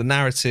control over the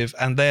narrative,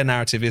 and their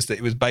narrative is that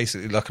it was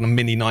basically like a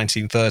mini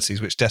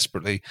 1930s, which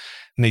desperately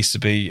needs to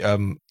be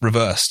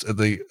reversed at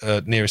the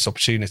nearest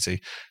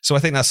opportunity. So I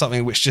think that's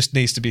something which just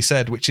needs to be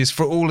said, which is,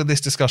 for all of this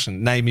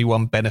discussion, name me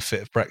one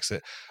benefit of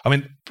Brexit. I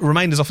mean,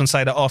 Remainers often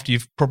say that after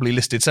you've probably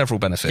listed several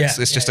benefits.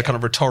 It's just a kind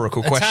of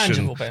rhetorical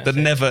question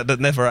that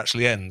never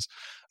actually ends.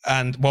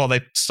 And while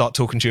they start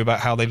talking to you about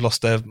how they've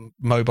lost their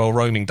mobile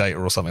roaming data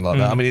or something like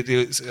that, I mean,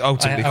 it's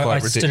ultimately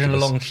quite ridiculous. I stood in a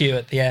long queue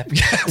at the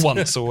airport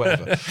once or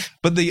whatever.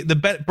 But the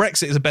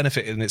Brexit is a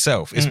benefit in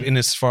itself, in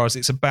as far as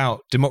it's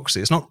about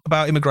democracy. It's not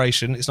about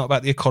immigration. It's not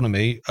about the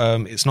economy.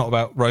 It's not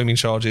about roaming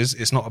charges.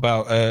 It's not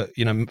about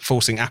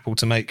forcing Apple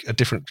to make a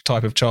different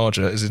type of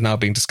charger, as is now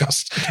being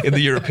discussed in the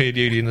European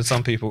Union, and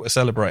some people are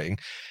celebrating.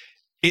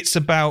 It's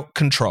about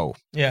control,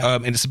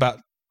 and it's about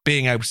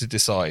being able to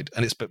decide,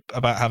 and it's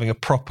about having a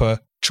proper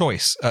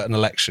choice at an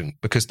election,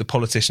 because the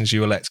politicians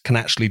you elect can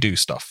actually do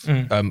stuff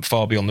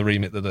far beyond the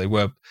remit that they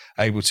were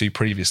able to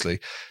previously.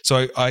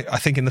 So I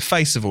think in the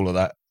face of all of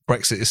that,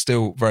 Brexit is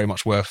still very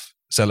much worth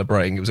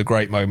celebrating. It was a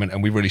great moment,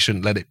 and we really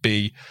shouldn't let it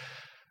be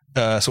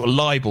sort of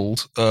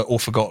libelled or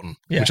forgotten,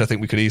 which I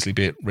think we could easily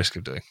be at risk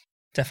of doing.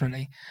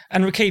 Definitely.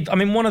 And Rakib, I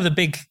mean, one of the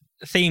big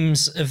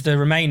themes of the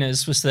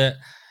Remainers was that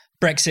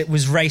Brexit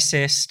was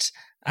racist,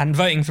 and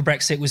voting for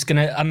Brexit was going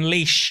to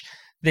unleash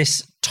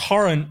this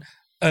torrent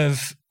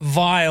of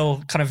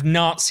vile kind of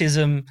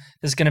Nazism.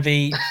 There's going to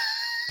be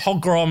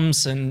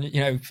pogroms, and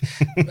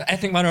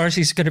ethnic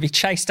minorities are going to be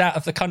chased out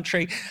of the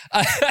country.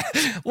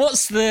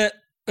 What's the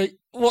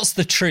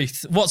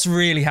truth? What's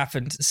really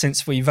happened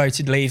since we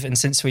voted leave and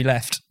since we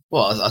left?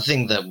 Well, I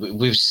think that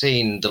we've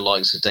seen the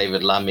likes of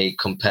David Lammy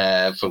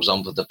compare, for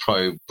example, the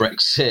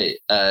pro-Brexit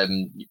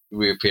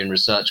European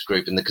Research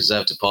Group in the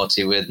Conservative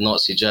Party with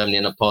Nazi Germany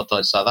and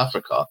apartheid South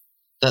Africa.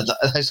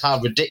 That's how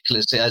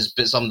ridiculous it has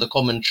been. Some of the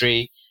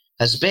commentary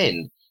has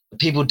been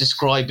people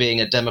describing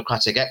a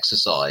democratic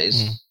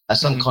exercise as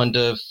some kind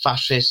of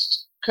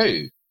fascist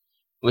coup,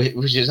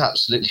 which is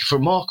absolutely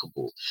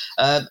remarkable.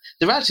 The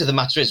reality of the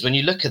matter is, when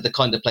you look at the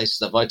kind of places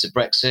that voted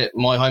Brexit,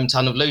 my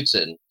hometown of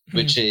Luton,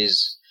 which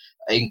is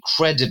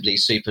incredibly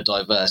super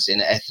diverse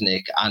in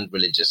ethnic and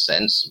religious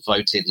sense,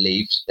 voted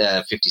Leave,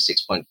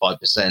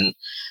 56.5%.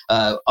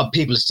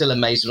 People are still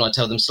amazed when I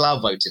tell them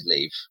Slough voted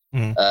Leave.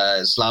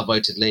 Slough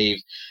voted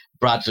Leave,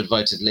 Bradford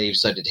voted Leave,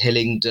 so did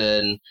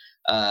Hillingdon.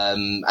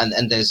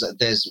 And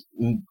there's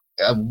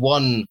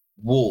one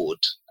ward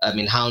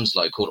in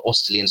Hounslow called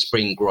Osterley and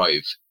Spring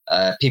Grove.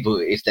 People,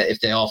 if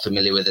they are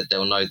familiar with it,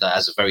 they'll know that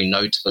has a very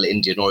notable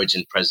Indian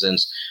origin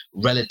presence,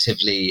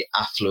 relatively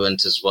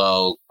affluent as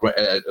well,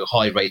 a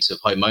high rate of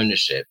home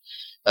ownership.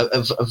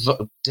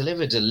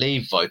 Delivered a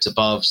Leave vote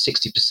above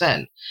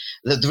 60%.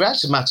 The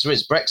reality of the matter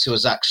is, Brexit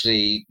was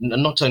actually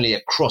not only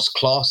a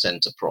cross-class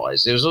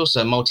enterprise, it was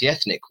also a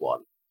multi-ethnic one.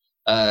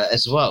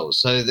 As well.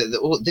 So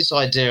this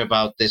idea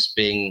about this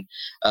being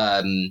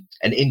an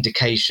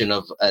indication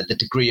of the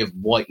degree of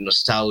white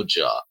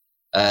nostalgia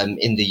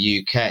in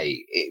the UK,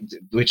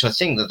 which I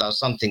think that was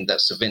something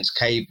that Sir Vince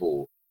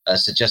Cable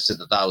suggested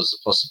that was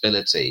a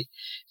possibility,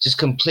 just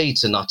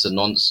complete and utter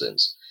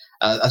nonsense.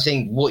 I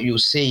think what you'll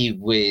see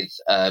with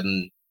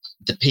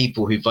the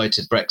people who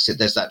voted Brexit,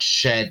 there's that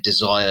shared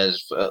desire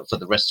for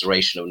the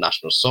restoration of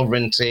national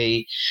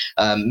sovereignty.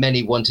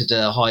 Many wanted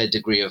a higher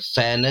degree of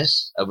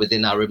fairness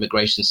within our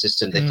immigration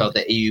system. They felt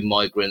that EU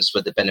migrants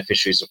were the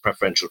beneficiaries of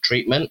preferential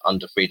treatment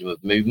under freedom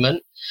of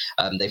movement.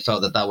 They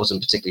felt that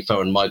wasn't particularly fair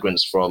on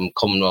migrants from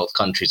Commonwealth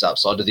countries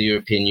outside of the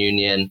European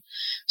Union.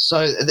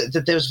 So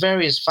there's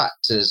various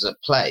factors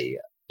at play.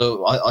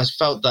 But I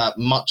felt that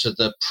much of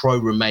the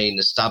pro-Remain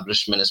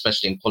establishment,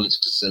 especially in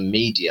politics and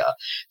media,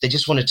 they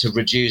just wanted to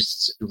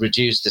reduce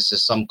this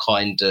as some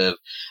kind of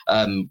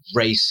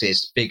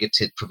racist,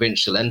 bigoted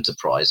provincial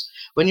enterprise.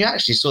 When you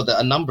actually saw that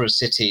a number of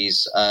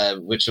cities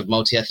which are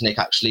multi-ethnic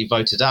actually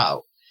voted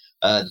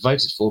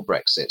for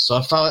Brexit. So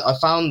I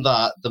found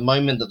that the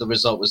moment that the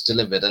result was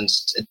delivered, and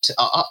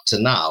up to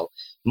now,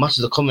 much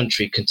of the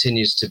commentary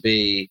continues to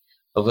be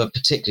of a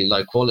particularly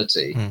low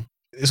quality.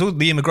 It's all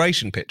the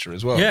immigration picture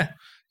as well. Yeah.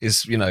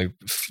 Is,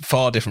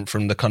 far different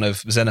from the kind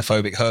of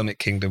xenophobic hermit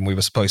kingdom we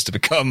were supposed to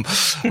become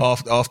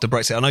after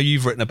Brexit. I know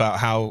you've written about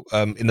how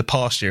in the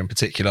past year in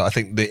particular, I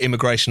think the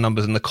immigration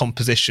numbers and the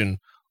composition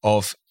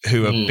of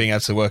who are being able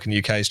to work in the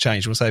UK has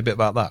changed. You want to say a bit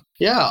about that?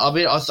 Yeah, I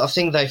mean, I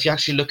think that if you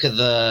actually look at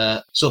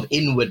the sort of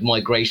inward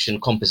migration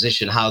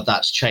composition, how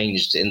that's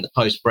changed in the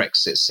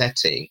post-Brexit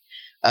setting,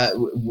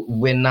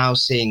 we're now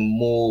seeing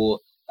more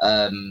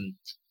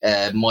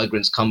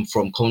migrants come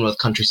from Commonwealth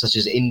countries such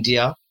as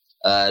India,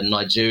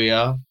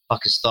 Nigeria,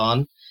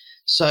 Pakistan.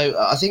 So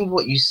I think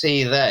what you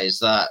see there is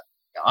that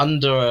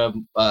under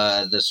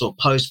the sort of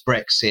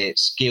post-Brexit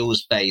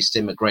skills-based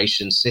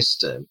immigration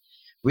system,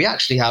 we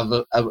actually have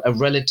a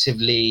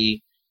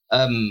relatively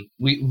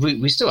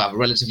we still have a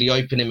relatively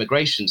open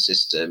immigration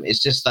system.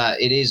 It's just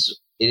that it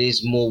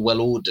is more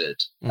well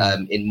ordered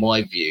in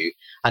my view,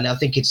 and I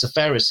think it's a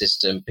fairer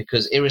system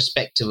because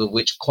irrespective of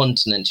which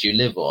continent you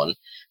live on,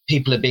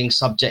 people are being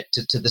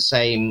subjected to the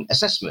same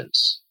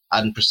assessments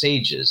and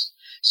procedures.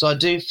 So I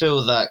do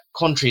feel that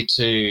contrary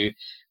to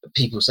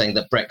people saying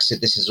that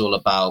Brexit, this is all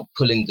about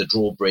pulling the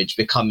drawbridge,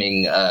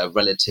 becoming a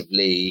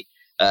relatively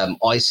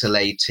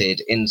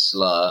isolated,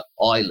 insular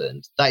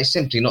island, that is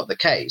simply not the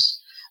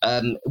case.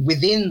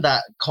 Within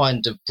that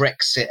kind of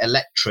Brexit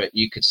electorate,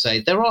 you could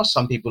say there are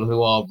some people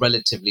who are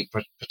relatively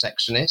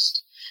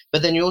protectionist,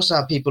 but then you also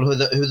have people who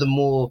are the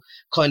more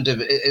kind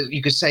of,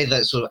 you could say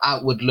that sort of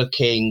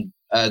outward-looking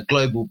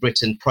global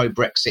Britain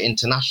pro-Brexit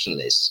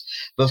internationalists.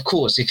 But of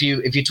course, if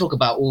you talk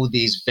about all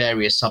these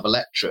various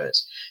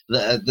sub-electorates,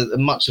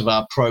 much of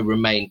our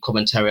pro-Remain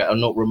commentary are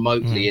not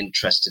remotely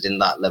interested in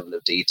that level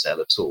of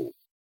detail at all.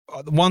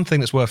 One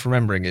thing that's worth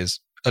remembering is,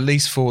 at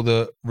least for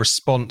the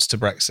response to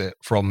Brexit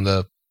from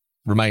the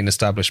Remain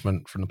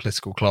establishment, from the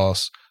political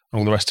class, and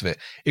all the rest of it,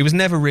 it was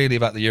never really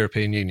about the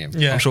European Union.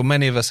 Yeah. I'm sure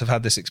many of us have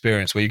had this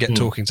experience where you get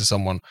talking to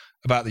someone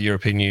about the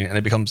European Union and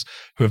it becomes,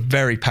 who are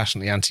very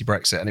passionately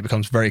anti-Brexit, and it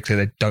becomes very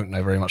clear they don't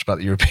know very much about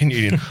the European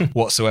Union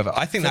whatsoever.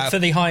 I think for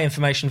the high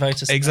information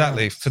voters.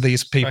 Exactly. For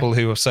these people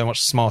who are so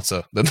much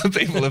smarter than the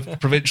people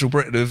of provincial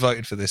Britain who have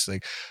voted for this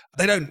thing.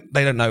 They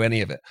don't know any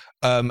of it.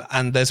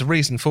 And there's a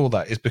reason for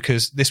that, is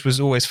because this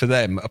was always for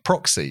them a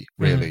proxy,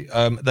 really.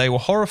 They were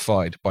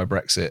horrified by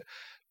Brexit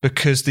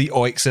because the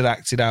oiks had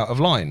acted out of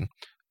line.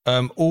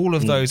 All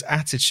of those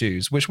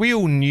attitudes, which we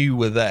all knew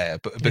were there,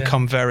 but have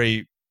become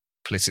very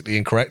politically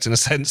incorrect in a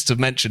sense to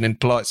mention in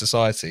polite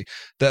society,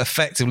 that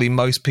effectively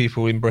most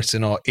people in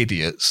Britain are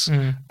idiots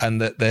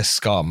and that they're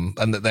scum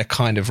and that they're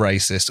kind of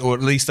racist, or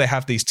at least they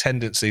have these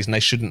tendencies and they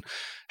shouldn't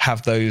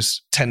have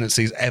those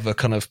tendencies ever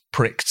kind of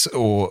pricked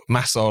or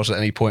massaged at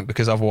any point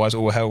because otherwise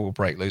all hell will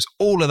break loose.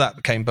 All of that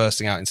became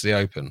bursting out into the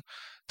open.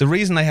 The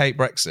reason they hate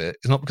Brexit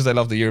is not because they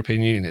love the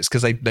European Union, it's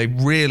because they're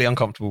really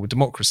uncomfortable with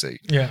democracy.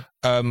 Yeah.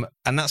 And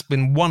that's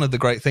been one of the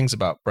great things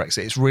about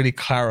Brexit. It's really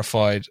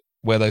clarified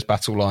where those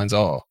battle lines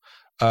are.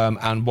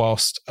 And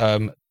whilst I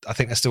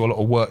think there's still a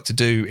lot of work to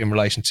do in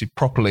relation to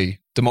properly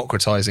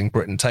democratising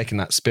Britain, taking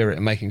that spirit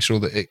and making sure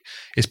that it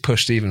is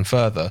pushed even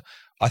further,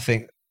 I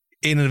think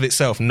in and of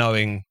itself,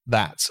 knowing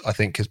that, I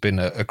think has been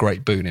a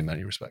great boon in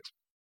many respects.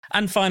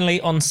 And finally,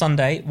 on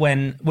Sunday,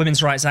 when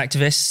women's rights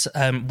activists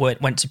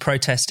went to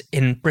protest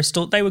in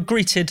Bristol, they were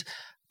greeted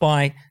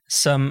by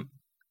some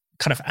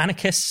kind of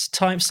anarchist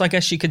types, I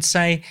guess you could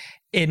say,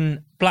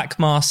 in black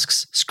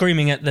masks,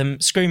 screaming at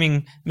them,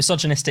 screaming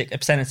misogynistic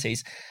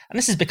obscenities. And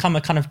this has become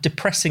a kind of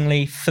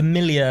depressingly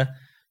familiar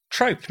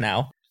trope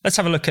now. Let's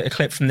have a look at a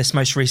clip from this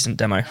most recent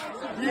demo.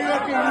 You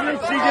have been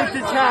literally just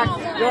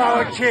attacked. You're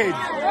our kids.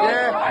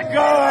 Yeah?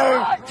 Go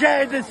home,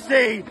 get in the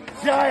sea,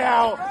 die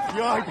out.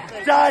 You're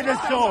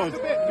dinosaurs.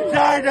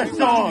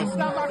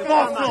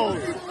 Fossils.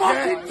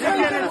 Yeah?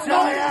 You're going to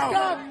die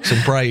out.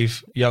 Some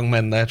brave young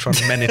men there trying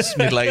to menace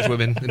middle-aged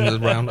women in the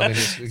round. I mean,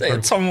 it's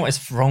incredible. Tell me what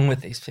is wrong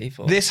with these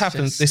people. This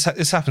happens.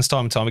 This happens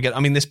time and time again. I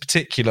mean, this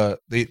particular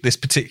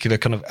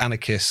kind of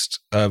anarchist,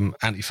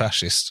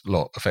 anti-fascist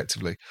lot,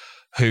 effectively,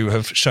 who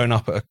have shown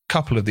up at a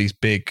couple of these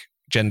big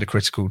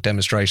gender-critical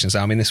demonstrations.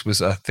 I mean, this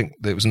was, I think,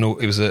 it was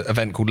an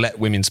event called Let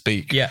Women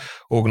Speak,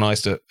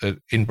 organised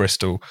in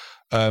Bristol,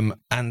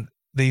 and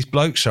these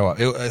blokes show up.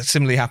 It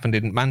similarly happened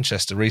in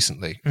Manchester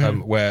recently,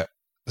 where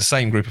the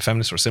same group of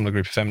feminists or a similar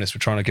group of feminists were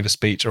trying to give a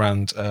speech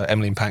around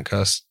Emmeline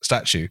Pankhurst's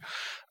statue.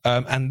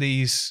 And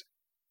these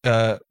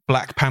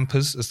black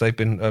Pampers, as they've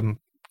been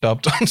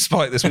dubbed on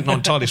Spike this week, not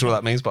entirely sure what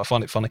that means, but I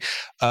find it funny,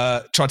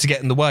 tried to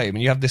get in the way. I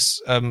mean, you have this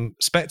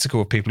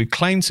spectacle of people who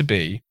claim to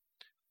be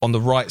on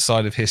the right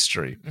side of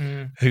history,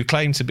 who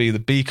claim to be the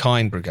Be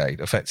Kind Brigade,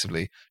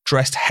 effectively,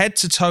 dressed head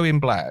to toe in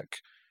black,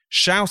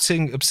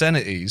 shouting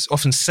obscenities,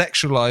 often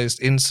sexualized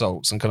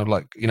insults and kind of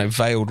like,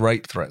 veiled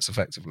rape threats,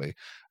 effectively,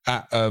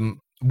 at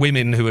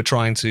women who are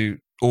trying to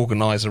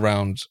organise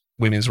around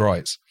women's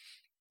rights,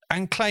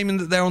 and claiming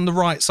that they're on the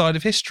right side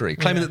of history,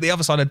 claiming that the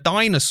other side are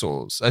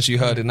dinosaurs, as you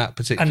heard in that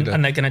particular...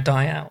 And they're going to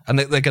die out. And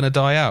they're going to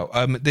die out.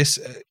 This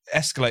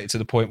escalated to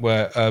the point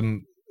where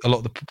a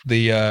lot of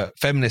the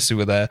feminists who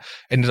were there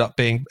ended up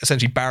being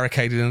essentially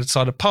barricaded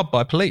inside a pub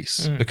by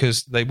police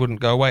because they wouldn't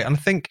go away. And I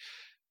think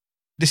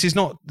this is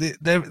not...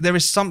 There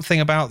is something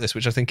about this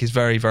which I think is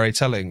very, very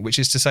telling, which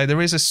is to say there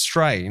is a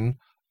strain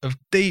of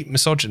deep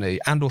misogyny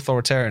and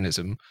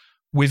authoritarianism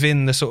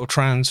within the sort of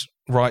trans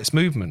rights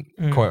movement,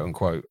 quote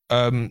unquote.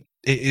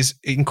 It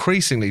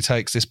increasingly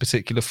takes this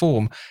particular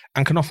form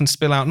and can often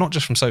spill out not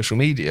just from social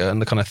media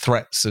and the kind of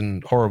threats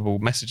and horrible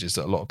messages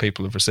that a lot of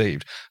people have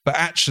received, but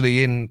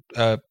actually in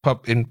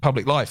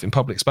public life, in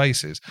public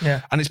spaces.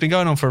 Yeah. And it's been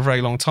going on for a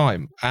very long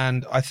time.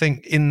 And I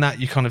think in that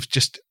you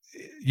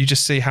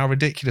just see how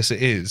ridiculous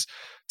it is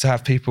to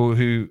have people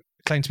who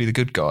claim to be the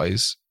good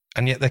guys,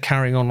 and yet they're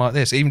carrying on like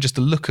this. Even just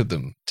the look of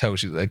them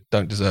tells you that they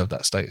don't deserve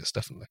that status,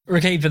 definitely.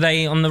 Rakib, are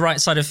they on the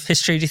right side of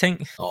history, do you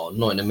think? Oh,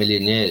 not in a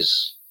million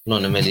years.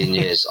 Not in a million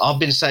years. I've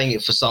been saying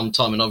it for some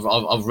time, and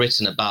I've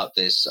written about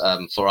this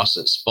for us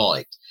at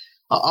Spike.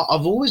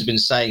 I've always been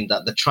saying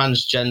that the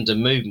transgender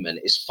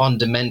movement is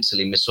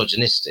fundamentally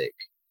misogynistic.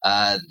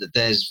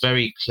 There's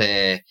very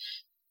clear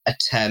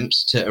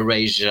attempts to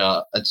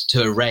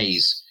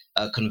erase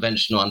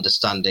conventional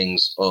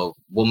understandings of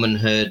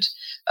womanhood,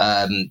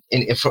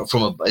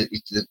 from a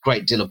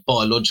great deal of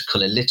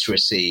biological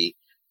illiteracy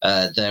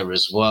there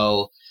as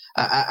well.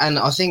 And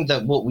I think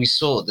that what we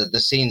saw, that the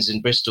scenes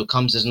in Bristol,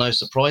 comes as no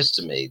surprise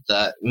to me,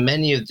 that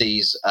many of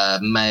these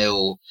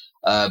male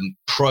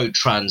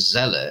pro-trans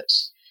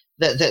zealots,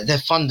 they're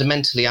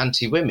fundamentally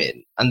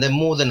anti-women, and they're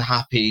more than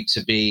happy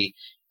to be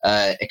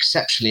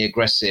exceptionally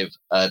aggressive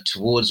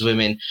towards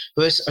women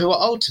who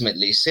are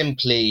ultimately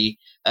simply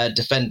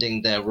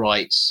defending their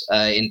rights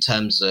in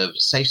terms of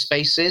safe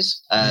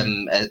spaces,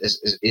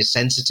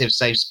 sensitive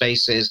safe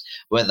spaces,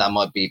 where that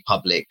might be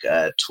public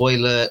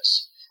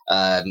toilets.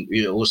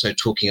 You're also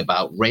talking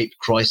about rape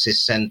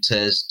crisis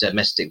centres,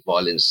 domestic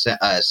violence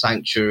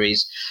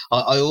sanctuaries.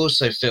 I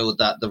also feel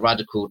that the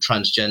radical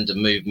transgender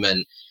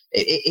movement,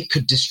 it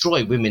could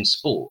destroy women's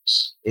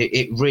sports.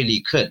 It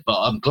really could.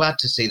 But I'm glad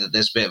to see that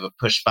there's a bit of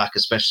a pushback,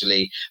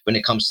 especially when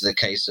it comes to the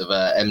case of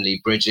Emily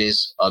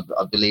Bridges. I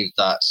believe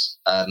that's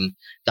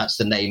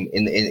the name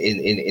in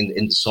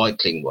the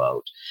cycling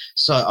world.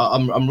 So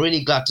I'm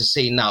really glad to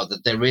see now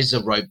that there is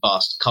a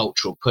robust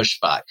cultural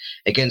pushback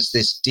against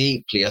this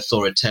deeply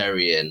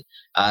authoritarian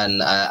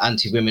and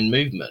anti-women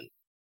movement.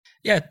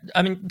 Yeah,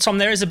 I mean, Tom,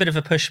 there is a bit of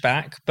a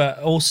pushback, but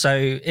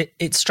also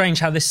it's strange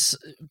how this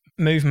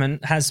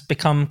movement has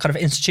become kind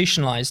of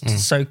institutionalized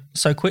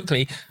so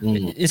quickly.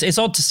 It's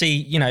odd to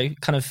see,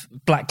 kind of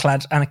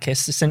black-clad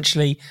anarchists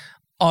essentially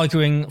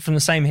arguing from the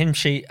same hymn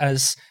sheet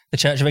as the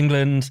Church of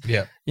England,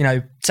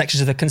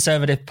 sections of the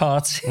Conservative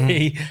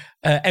Party,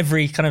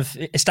 every kind of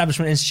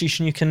establishment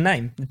institution you can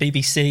name, the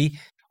BBC.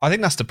 I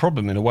think that's the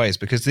problem in a way, is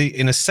because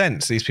in a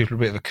sense, these people are a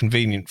bit of a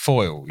convenient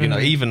foil.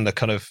 Even the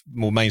kind of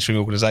more mainstream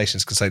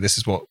organisations can say this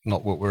is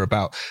not what we're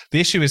about. The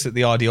issue is that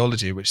the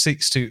ideology, which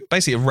seeks to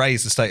basically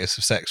erase the status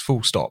of sex,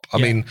 full stop. I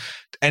mean,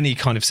 any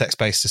kind of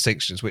sex-based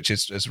distinctions, which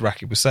is, as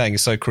Rakib was saying,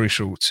 is so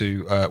crucial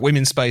to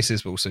women's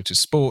spaces, but also to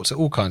sports,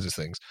 all kinds of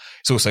things.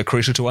 It's also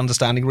crucial to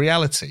understanding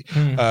reality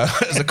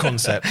as a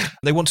concept.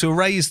 They want to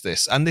erase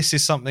this. And this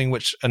is something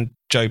which, and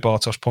Joe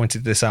Bartosz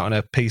pointed this out in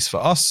a piece for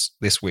us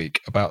this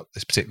week about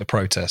this particular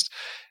protest,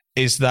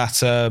 is that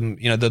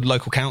the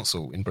local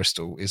council in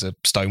Bristol is a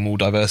Stonewall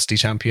diversity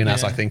champion,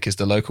 as I think is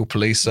the local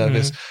police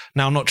service.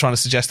 Now, I'm not trying to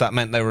suggest that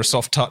meant they were a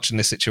soft touch in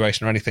this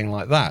situation or anything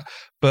like that,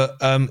 but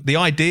the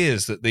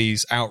ideas that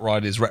these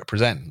outriders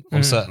represent on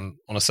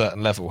a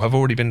certain level have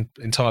already been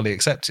entirely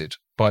accepted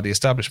by the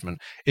establishment.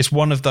 It's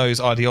one of those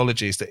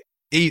ideologies that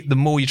the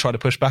more you try to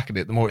push back at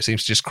it, the more it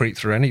seems to just creep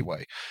through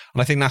anyway.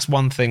 And I think that's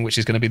one thing which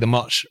is going to be the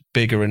much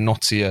bigger and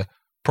knottier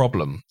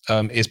problem,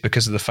 is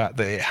because of the fact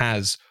that it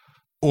has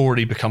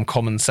already become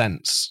common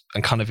sense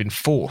and kind of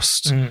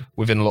enforced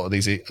within a lot of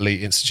these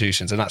elite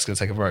institutions. And that's going to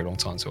take a very long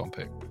time to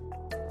unpick.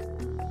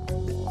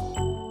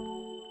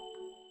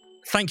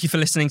 Thank you for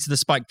listening to the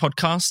Spike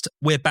podcast.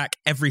 We're back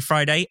every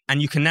Friday,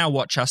 and you can now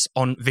watch us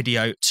on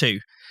video too.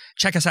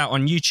 Check us out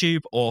on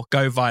YouTube or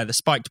go via the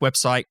Spiked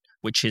website,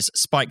 which is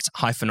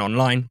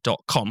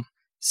spiked-online.com.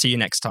 See you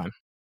next time.